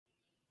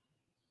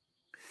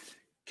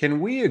Can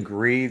we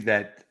agree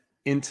that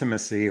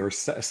intimacy or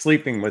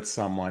sleeping with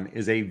someone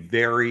is a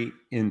very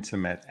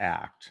intimate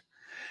act?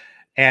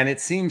 And it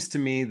seems to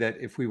me that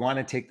if we want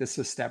to take this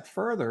a step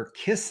further,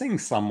 kissing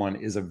someone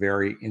is a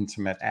very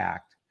intimate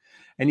act.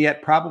 And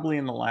yet, probably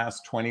in the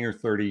last 20 or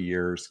 30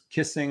 years,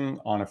 kissing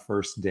on a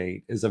first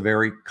date is a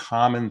very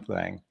common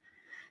thing.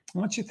 I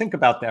want you to think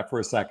about that for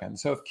a second.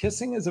 So, if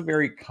kissing is a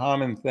very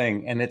common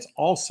thing and it's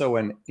also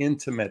an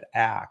intimate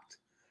act,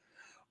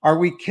 are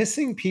we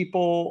kissing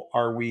people?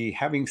 Are we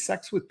having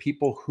sex with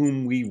people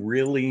whom we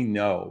really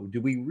know?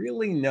 Do we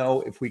really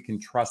know if we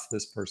can trust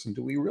this person?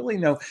 Do we really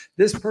know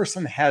this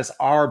person has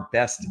our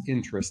best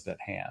interest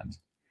at hand?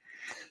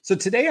 So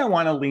today I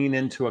want to lean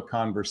into a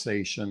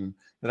conversation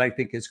that I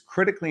think is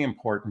critically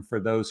important for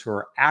those who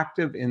are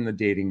active in the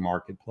dating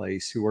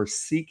marketplace, who are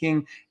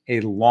seeking a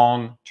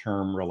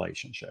long-term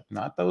relationship.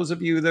 Not those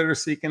of you that are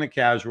seeking a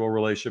casual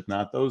relationship,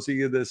 not those of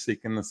you that are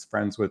seeking this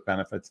friends with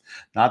benefits,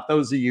 not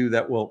those of you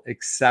that will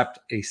accept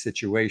a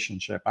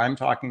situationship. I'm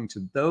talking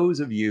to those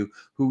of you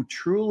who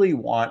truly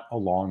want a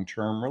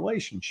long-term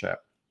relationship.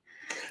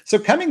 So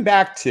coming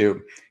back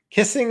to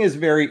kissing is a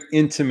very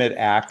intimate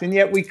act, and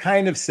yet we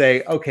kind of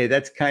say, okay,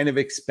 that's kind of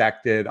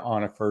expected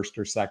on a first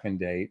or second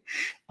date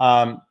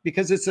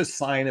because it's a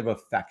sign of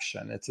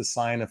affection. It's a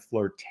sign of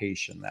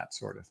flirtation, that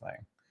sort of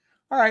thing.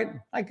 All right,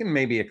 I can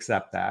maybe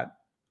accept that.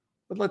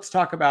 But let's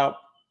talk about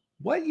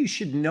what you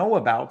should know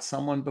about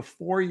someone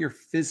before you're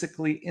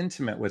physically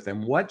intimate with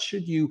them. What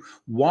should you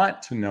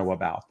want to know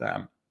about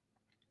them?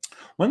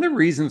 One of the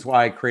reasons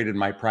why I created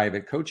my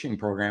private coaching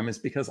program is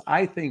because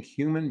I think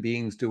human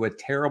beings do a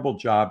terrible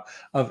job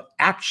of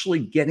actually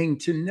getting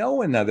to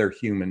know another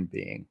human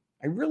being.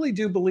 I really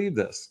do believe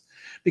this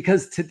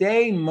because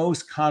today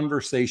most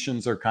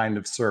conversations are kind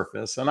of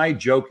surface. And I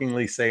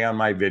jokingly say on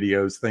my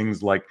videos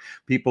things like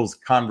people's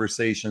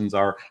conversations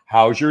are,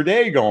 how's your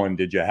day going?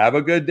 Did you have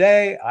a good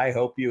day? I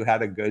hope you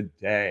had a good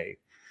day.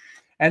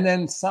 And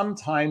then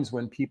sometimes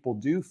when people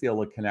do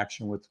feel a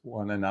connection with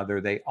one another,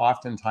 they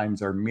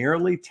oftentimes are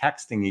merely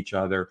texting each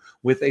other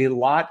with a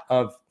lot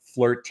of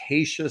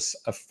flirtatious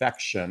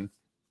affection,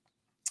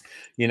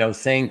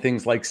 saying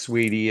things like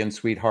sweetie and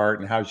sweetheart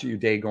and how's your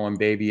day going,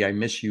 baby? I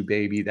miss you,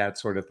 baby, that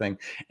sort of thing.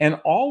 And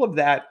all of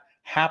that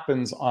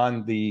happens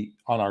on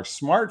our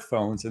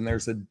smartphones, and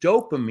there's a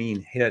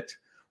dopamine hit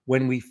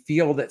when we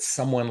feel that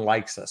someone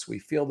likes us. We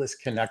feel this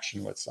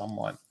connection with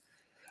someone,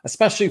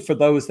 especially for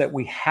those that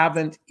we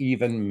haven't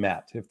even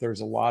met. If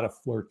there's a lot of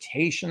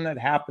flirtation that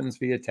happens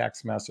via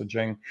text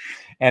messaging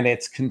and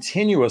it's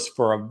continuous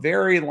for a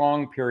very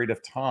long period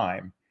of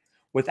time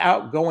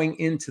without going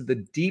into the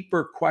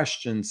deeper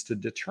questions to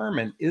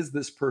determine, is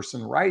this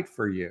person right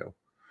for you?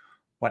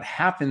 What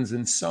happens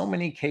in so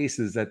many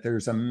cases that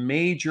there's a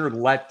major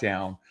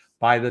letdown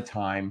by the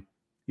time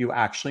you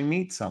actually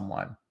meet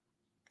someone.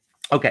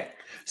 Okay,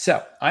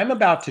 so I'm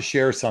about to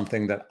share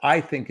something that I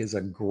think is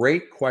a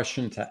great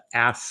question to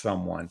ask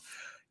someone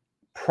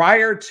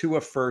prior to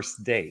a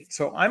first date.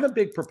 So I'm a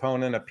big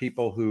proponent of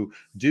people who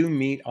do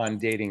meet on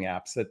dating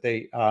apps that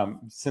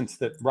since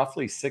that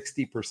roughly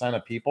 60%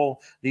 of people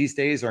these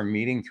days are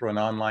meeting through an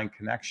online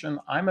connection,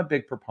 I'm a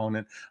big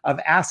proponent of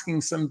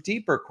asking some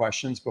deeper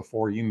questions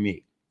before you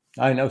meet.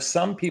 I know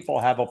some people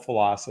have a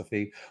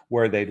philosophy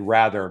where they'd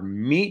rather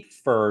meet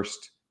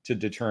first to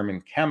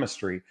determine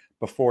chemistry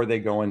before they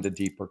go into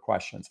deeper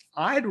questions.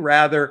 I'd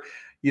rather,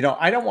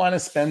 I don't want to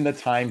spend the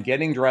time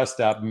getting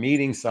dressed up,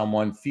 meeting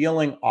someone,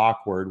 feeling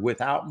awkward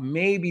without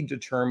maybe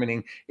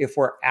determining if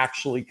we're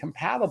actually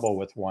compatible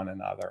with one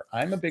another.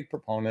 I'm a big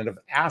proponent of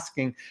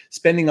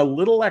spending a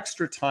little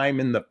extra time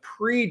in the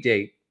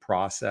pre-date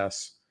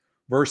process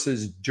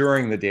versus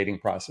during the dating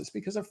process,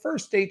 because a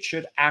first date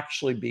should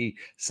actually be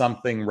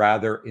something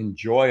rather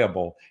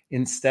enjoyable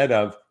instead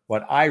of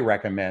what I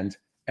recommend,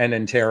 an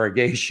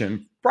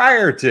interrogation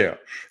prior to.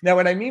 Now,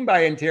 what I mean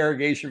by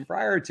interrogation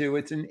prior to,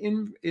 it's an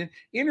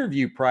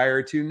interview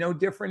prior to, no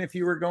different if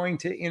you were going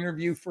to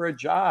interview for a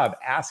job,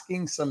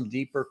 asking some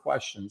deeper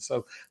questions.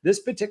 So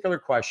this particular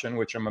question,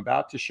 which I'm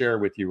about to share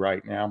with you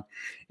right now,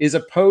 is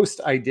a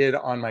post I did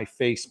on my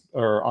Facebook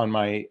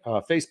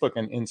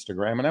and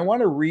Instagram. And I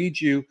want to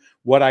read you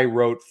what I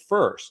wrote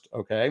first,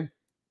 okay?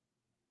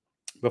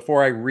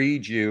 Before I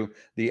read you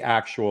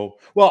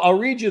I'll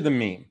read you the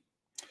meme.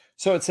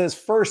 So it says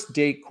first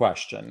date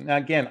question. Now,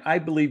 again, I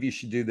believe you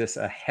should do this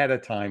ahead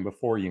of time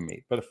before you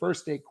meet. But a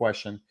first date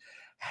question,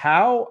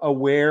 how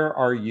aware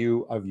are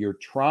you of your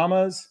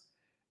traumas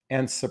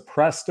and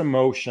suppressed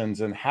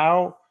emotions, and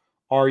how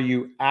are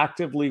you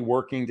actively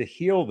working to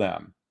heal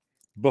them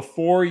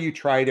before you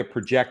try to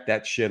project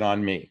that shit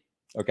on me?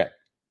 Okay.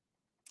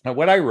 Now,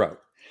 what I wrote,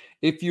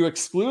 if you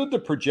exclude the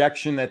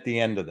projection at the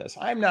end of this,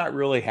 I'm not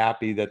really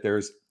happy that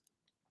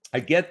I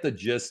get the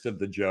gist of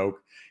the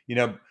joke.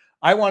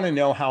 I want to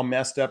know how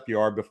messed up you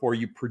are before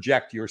you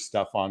project your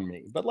stuff on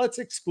me. But let's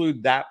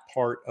exclude that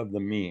part of the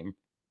meme.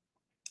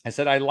 I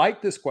said, I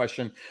like this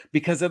question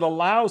because it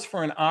allows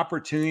for an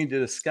opportunity to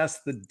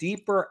discuss the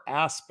deeper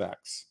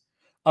aspects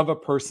of a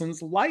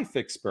person's life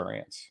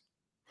experience.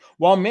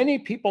 While many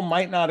people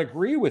might not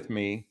agree with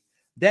me,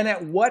 then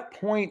at what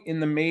point in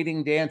the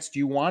mating dance do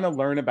you want to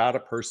learn about a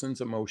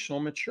person's emotional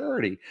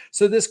maturity?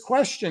 So this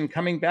question,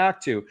 coming back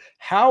to,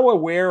 how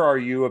aware are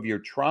you of your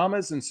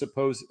traumas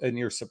and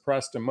your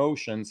suppressed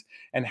emotions,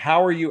 and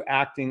how are you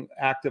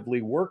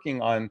actively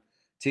working on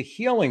to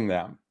healing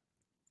them?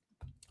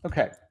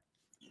 Okay.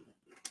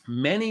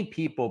 Many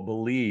people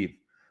believe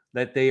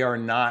that they are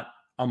not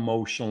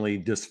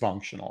emotionally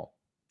dysfunctional.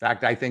 In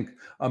fact, I think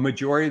a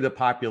majority of the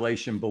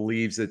population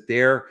believes that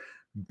they're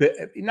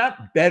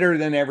not better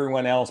than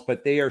everyone else,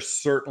 but they are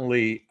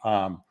certainly,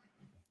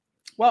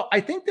 well, I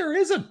think there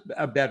is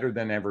a better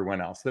than everyone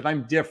else, that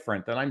I'm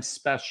different, that I'm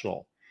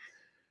special.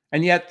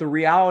 And yet the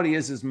reality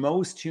is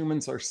most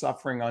humans are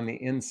suffering on the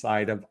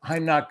inside of,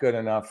 I'm not good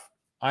enough,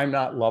 I'm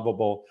not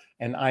lovable,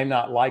 and I'm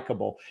not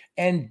likable.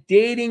 And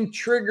dating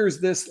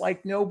triggers this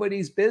like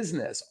nobody's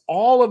business.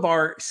 All of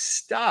our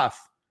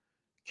stuff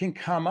can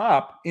come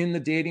up in the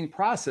dating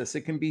process.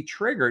 It can be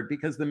triggered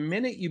because the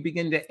minute you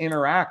begin to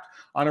interact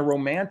on a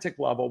romantic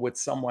level with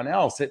someone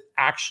else, it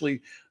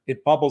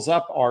bubbles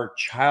up our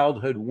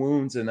childhood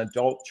wounds and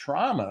adult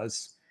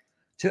traumas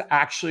to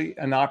actually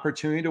an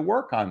opportunity to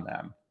work on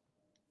them.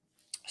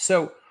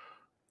 So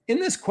in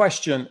this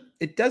question,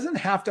 it doesn't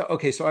have to,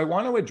 okay, so I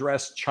want to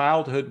address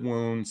childhood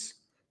wounds,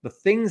 the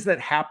things that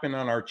happen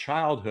in our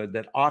childhood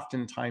that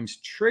oftentimes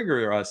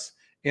trigger us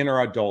in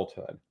our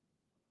adulthood.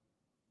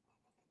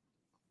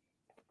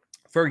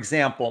 For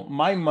example,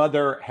 my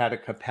mother had a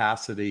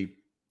capacity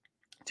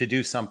to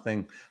do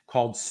something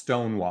called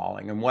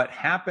stonewalling. And what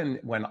happened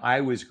when I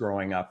was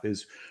growing up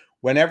is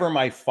whenever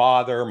my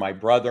father, my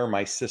brother,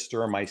 my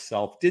sister, or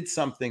myself did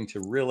something to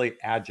really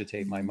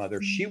agitate my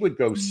mother, she would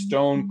go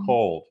stone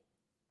cold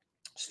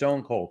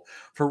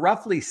for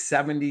roughly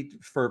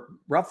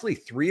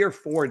 3 or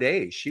 4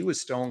 days. She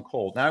was stone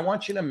cold. Now I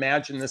want you to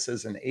imagine this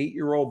as an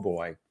 8-year-old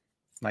boy,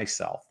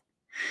 myself.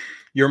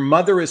 Your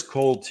mother is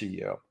cold to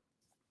you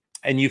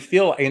and you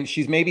feel, and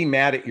she's maybe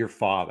mad at your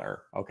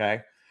father.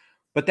 Okay.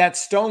 But that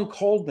stone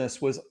coldness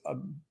was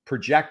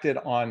projected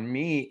on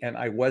me and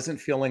I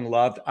wasn't feeling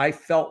loved. I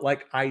felt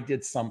like I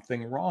did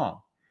something wrong.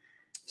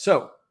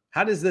 So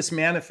how does this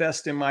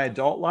manifest in my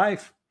adult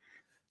life?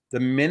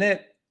 The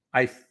minute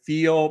I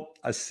feel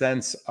a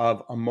sense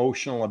of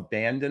emotional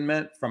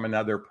abandonment from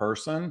another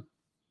person,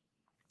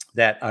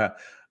 that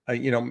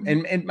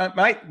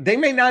they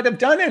may not have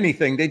done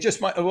anything. They just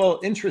might. Well,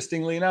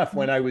 interestingly enough,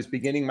 when I was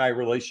beginning my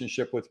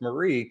relationship with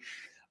Marie,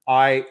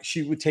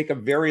 she would take a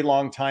very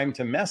long time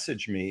to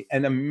message me,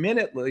 and the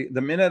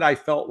minute I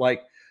felt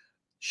like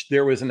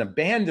there was an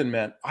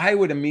abandonment, I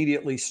would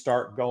immediately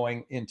start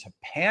going into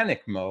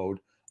panic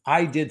mode.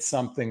 I did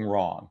something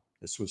wrong.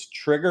 This was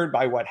triggered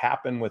by what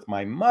happened with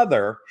my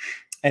mother,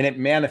 and it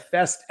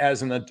manifests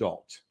as an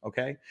adult.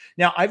 Okay.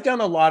 Now, I've done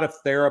a lot of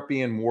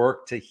therapy and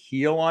work to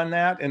heal on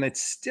that, and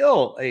it's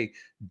still a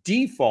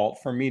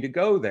default for me to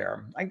go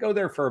there. I go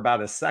there for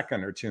about a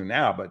second or two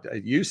now, but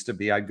it used to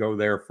be I'd go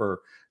there for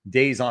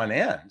days on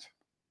end.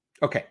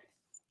 Okay.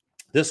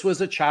 This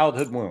was a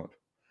childhood wound.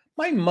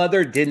 My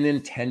mother didn't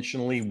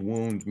intentionally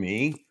wound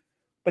me,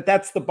 but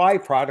that's the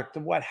byproduct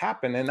of what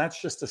happened. And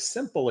that's just a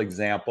simple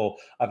example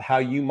of how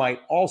you might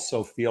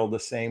also feel the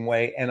same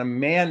way. And a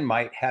man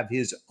might have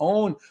his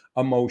own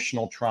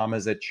emotional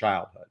traumas at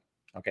childhood.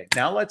 Okay,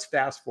 now let's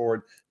fast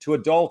forward to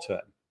adulthood.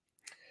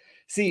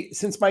 See,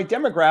 since my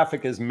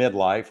demographic is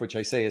midlife, which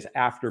I say is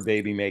after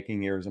baby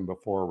making years and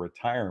before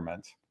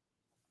retirement,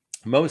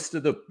 most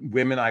of the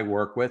women I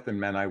work with and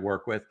men I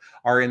work with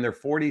are in their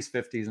 40s,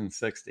 50s, and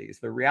 60s.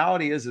 The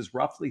reality is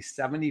roughly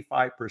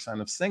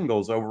 75% of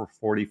singles over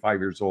 45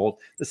 years old,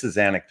 this is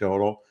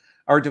anecdotal,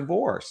 are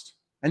divorced.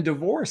 And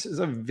divorce is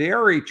a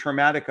very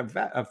traumatic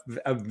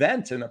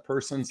event in a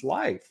person's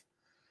life.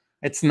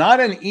 It's not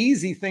an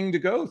easy thing to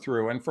go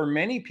through. And for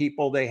many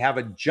people, they have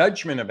a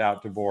judgment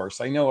about divorce.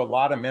 I know a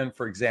lot of men,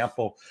 for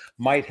example,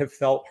 might have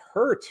felt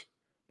hurt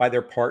by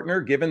their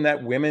partner, given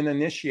that women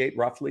initiate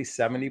roughly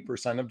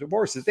 70% of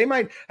divorces. They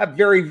might have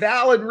very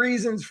valid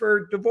reasons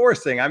for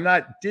divorcing. I'm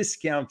not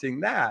discounting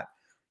that,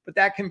 but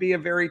that can be a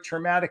very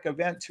traumatic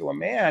event to a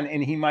man,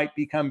 and he might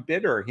become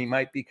bitter. He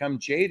might become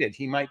jaded.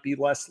 He might be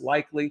less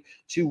likely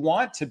to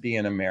want to be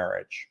in a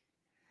marriage.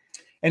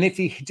 And if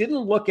he didn't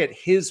look at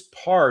his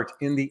part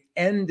in the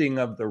ending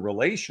of the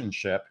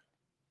relationship,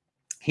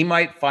 he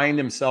might find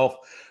himself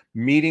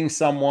meeting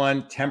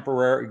someone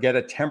get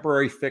a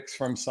temporary fix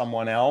from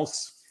someone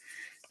else.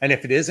 And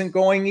if it isn't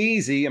going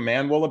easy, a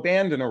man will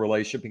abandon a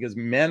relationship because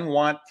men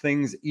want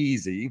things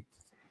easy.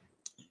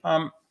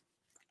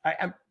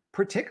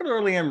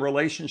 Particularly in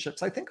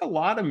relationships, I think a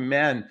lot of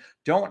men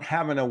don't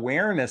have an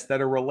awareness that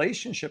a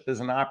relationship is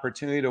an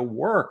opportunity to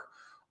work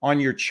on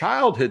your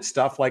childhood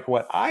stuff, like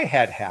what I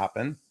had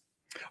happen.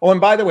 Oh,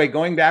 and by the way,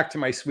 going back to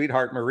my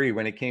sweetheart Marie,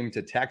 when it came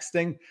to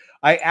texting,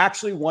 I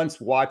actually once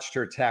watched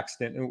her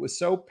text, and it was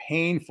so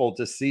painful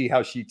to see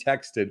how she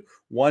texted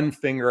one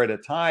finger at a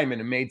time.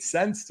 And it made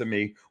sense to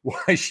me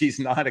why she's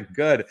not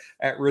good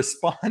at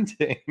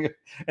responding.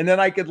 And then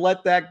I could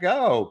let that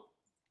go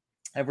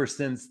ever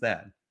since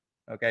then.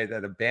 Okay,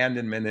 that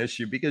abandonment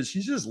issue, because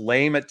she's just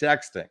lame at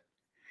texting.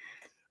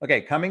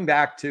 Okay, coming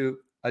back to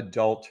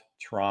adult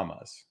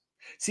traumas.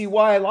 See,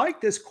 why I like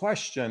this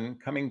question,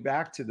 coming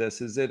back to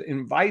this, is it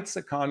invites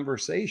a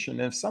conversation.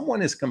 If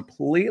someone is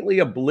completely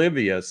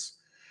oblivious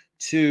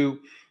to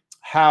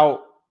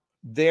how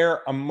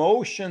their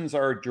emotions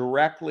are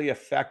directly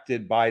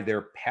affected by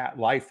their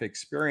life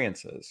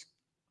experiences,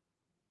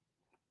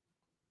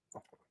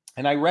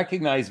 and I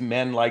recognize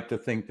men like to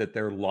think that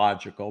they're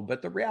logical,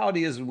 but the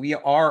reality is we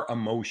are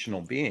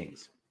emotional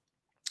beings.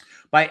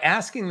 By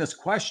asking this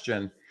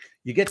question,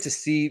 you get to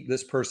see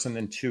this person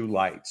in two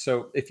lights.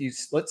 So if you,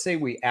 let's say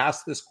we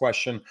ask this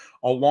question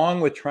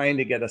along with trying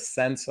to get a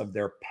sense of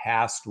their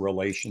past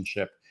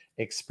relationship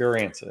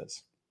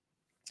experiences.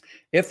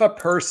 If a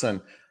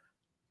person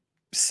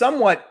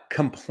somewhat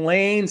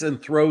complains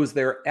and throws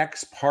their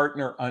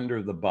ex-partner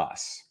under the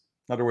bus,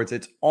 in other words,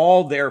 it's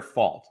all their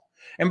fault.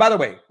 And by the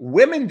way,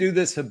 women do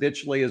this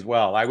habitually as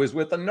well. I was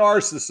with a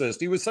narcissist.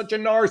 He was such a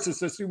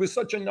narcissist. He was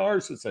such a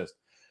narcissist.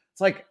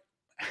 It's like,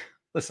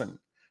 listen,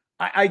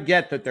 I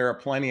get that there are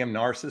plenty of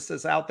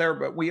narcissists out there,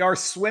 but we are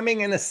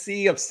swimming in a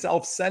sea of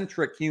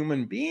self-centric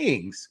human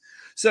beings.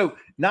 So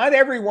not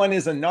everyone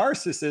is a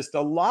narcissist. A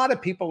lot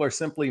of people are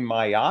simply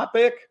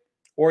myopic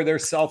or they're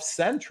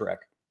self-centric.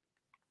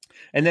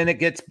 And then it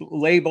gets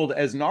labeled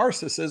as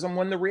narcissism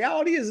when the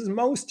reality is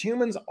most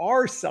humans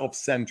are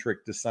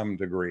self-centric to some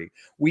degree.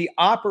 We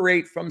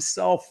operate from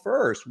self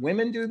first.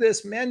 Women do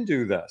this, men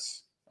do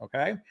this,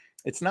 okay?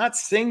 It's not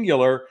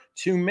singular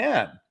to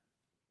men.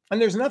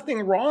 And there's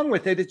nothing wrong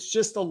with it. It's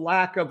just a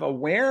lack of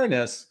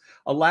awareness,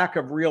 a lack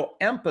of real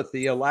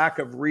empathy, a lack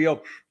of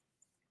real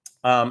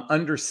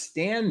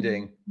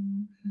understanding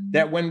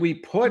that when we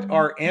put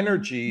our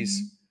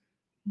energies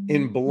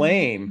in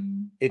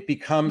blame, it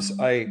becomes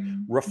a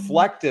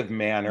reflective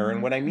manner.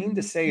 And what I mean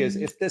to say is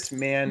if this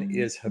man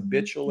is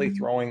habitually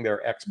throwing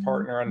their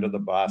ex-partner under the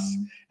bus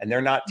and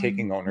they're not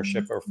taking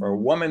ownership, or if a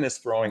woman is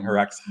throwing her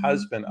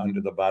ex-husband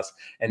under the bus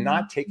and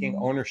not taking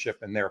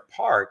ownership in their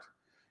part,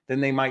 then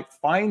they might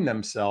find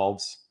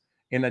themselves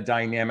in a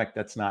dynamic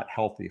that's not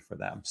healthy for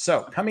them.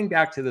 So coming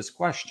back to this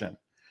question,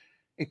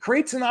 it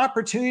creates an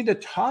opportunity to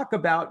talk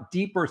about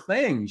deeper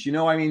things. You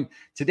know, I mean,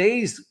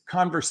 today's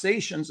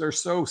conversations are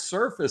so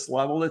surface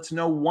level, it's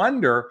no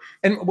wonder.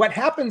 And what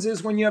happens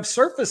is when you have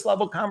surface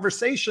level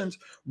conversations,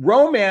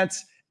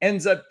 romance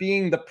ends up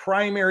being the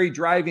primary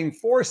driving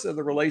force of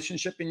the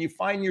relationship, and you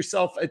find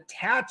yourself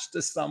attached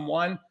to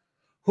someone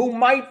who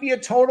might be a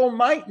total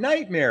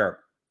nightmare.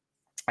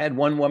 I had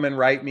one woman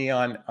write me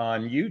on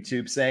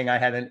YouTube saying I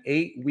had an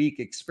 8-week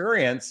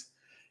experience.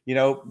 You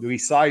know, we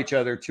saw each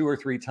other 2 or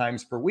 3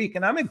 times per week.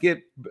 And I'm a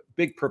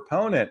big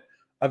proponent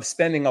of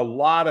spending a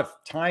lot of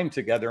time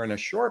together in a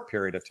short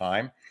period of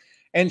time.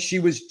 And she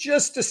was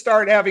just to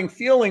start having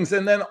feelings.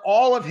 And then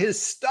all of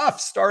his stuff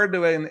started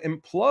to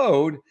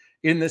implode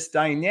in this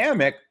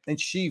dynamic. And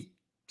she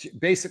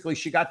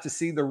got to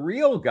see the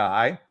real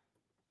guy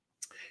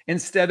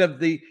instead of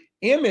the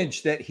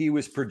image that he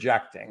was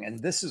projecting. And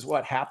this is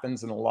what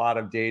happens in a lot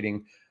of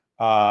dating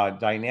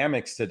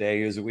dynamics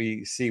today, is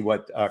we see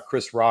what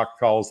Chris Rock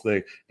calls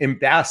the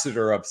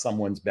ambassador of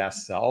someone's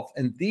best self.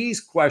 And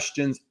these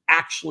questions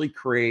actually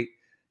create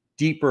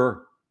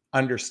deeper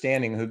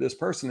understanding of who this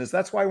person is.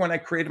 That's why when I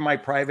created my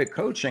private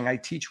coaching, I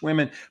teach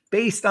women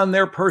based on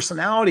their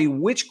personality,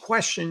 which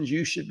questions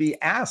you should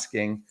be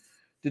asking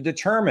to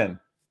determine,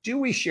 do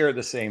we share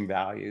the same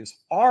values?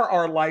 Are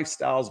our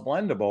lifestyles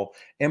blendable?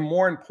 And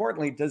more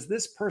importantly, does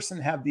this person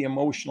have the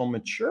emotional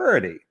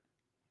maturity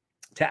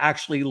to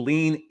actually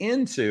lean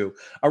into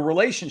a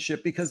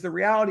relationship? Because the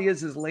reality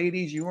is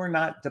ladies, you are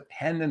not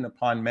dependent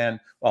upon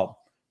men. Well,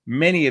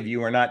 many of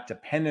you are not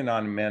dependent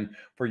on men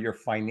for your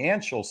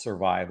financial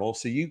survival.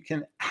 So you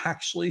can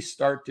actually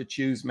start to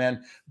choose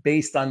men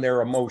based on their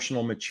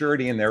emotional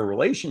maturity and their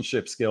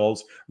relationship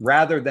skills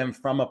rather than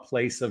from a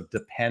place of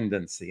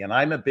dependency. And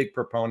I'm a big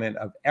proponent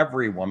of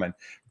every woman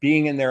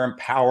being in their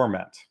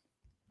empowerment.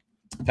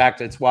 In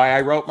fact, it's why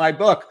I wrote my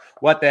book,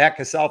 What the Heck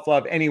is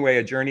Self-Love Anyway?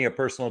 A Journey of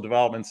Personal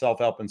Development,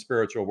 Self-Help, and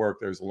Spiritual Work.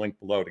 There's a link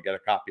below to get a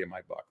copy of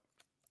my book.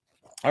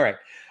 All right.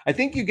 I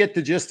think you get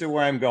the gist of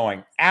where I'm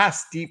going.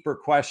 Ask deeper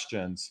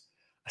questions,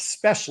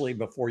 especially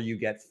before you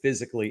get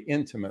physically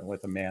intimate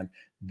with a man.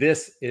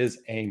 This is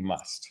a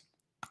must.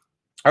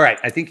 All right.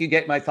 I think you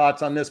get my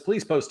thoughts on this.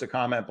 Please post a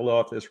comment below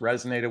if this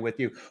resonated with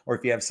you or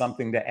if you have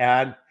something to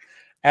add.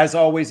 As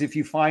always, if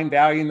you find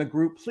value in the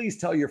group, please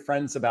tell your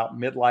friends about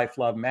Midlife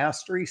Love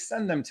Mastery.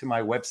 Send them to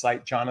my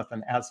website,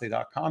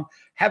 jonathan.aslay.com.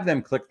 Have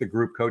them click the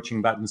group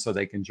coaching button so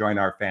they can join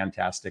our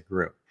fantastic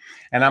group.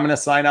 And I'm going to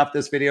sign off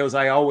this video as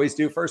I always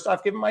do. First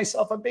off, giving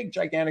myself a big,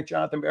 gigantic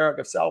Jonathan Barrick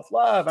of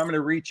self-love. I'm going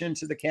to reach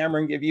into the camera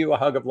and give you a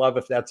hug of love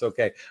if that's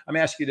okay. I'm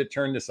asking you to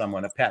turn to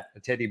someone, a pet, a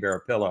teddy bear, a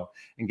pillow,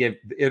 and give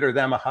it or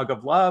them a hug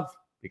of love,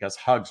 because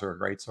hugs are a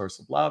great source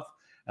of love.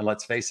 And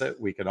let's face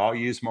it, we could all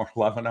use more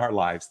love in our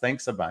lives.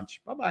 Thanks a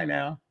bunch. Bye-bye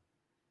now.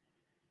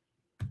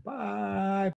 Bye.